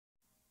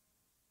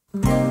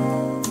Look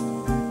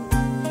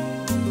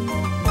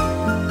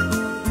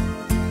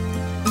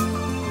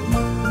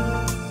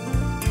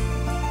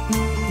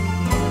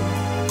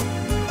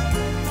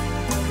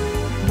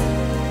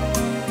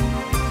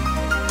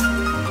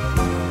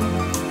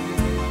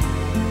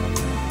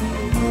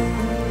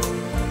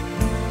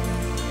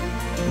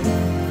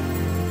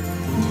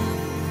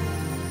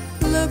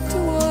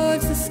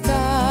towards the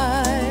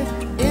sky.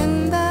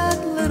 In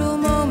that little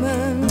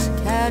moment,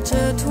 catch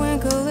a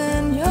twinkle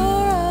in your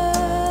eye.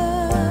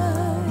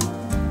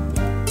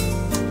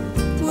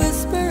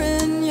 Whisper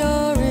in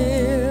your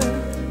ear,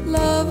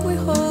 love we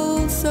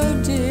hold so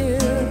dear,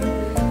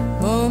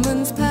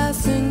 moments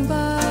passing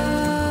by.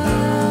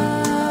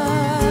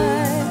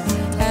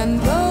 And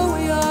though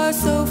we are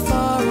so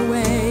far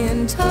away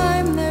in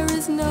time, there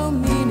is no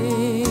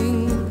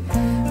meaning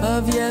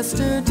of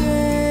yesterday.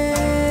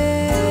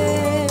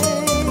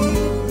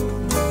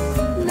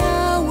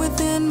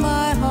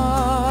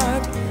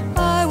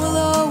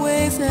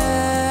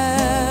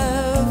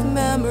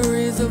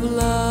 Of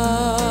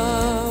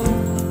love.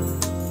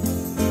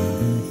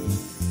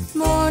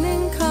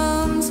 Morning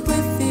comes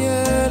with the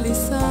early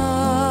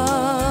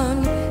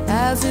sun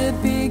as it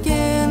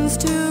begins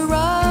to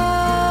rise.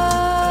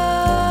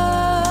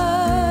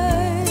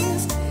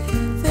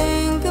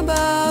 Think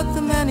about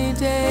the many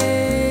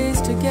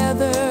days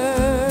together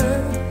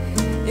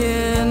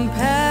in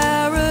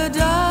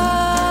paradise,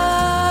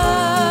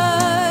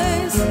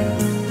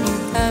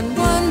 and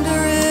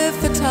wonder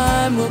if the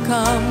time will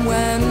come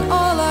when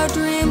all our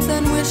dreams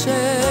and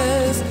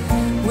wishes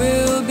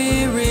will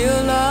be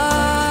realized.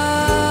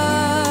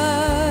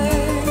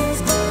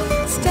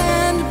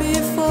 Stand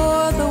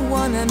before the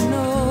one and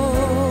know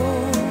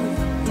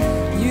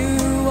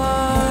you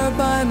are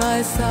by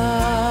my side.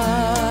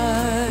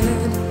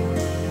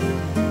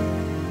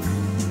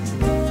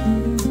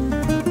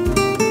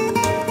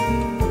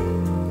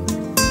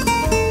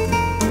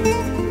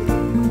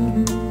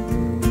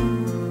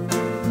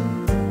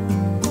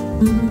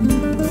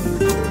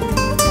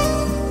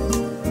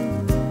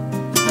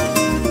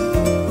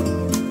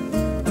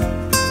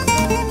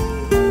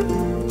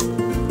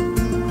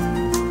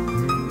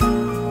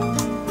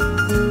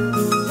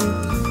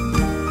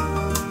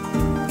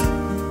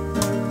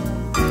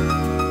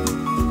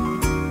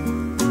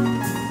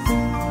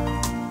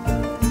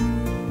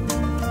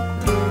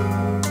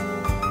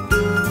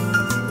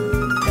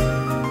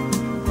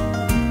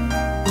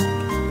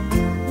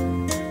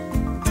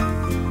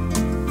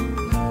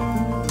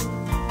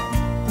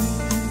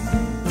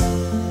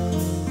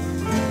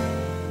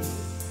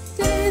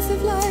 Days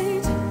of light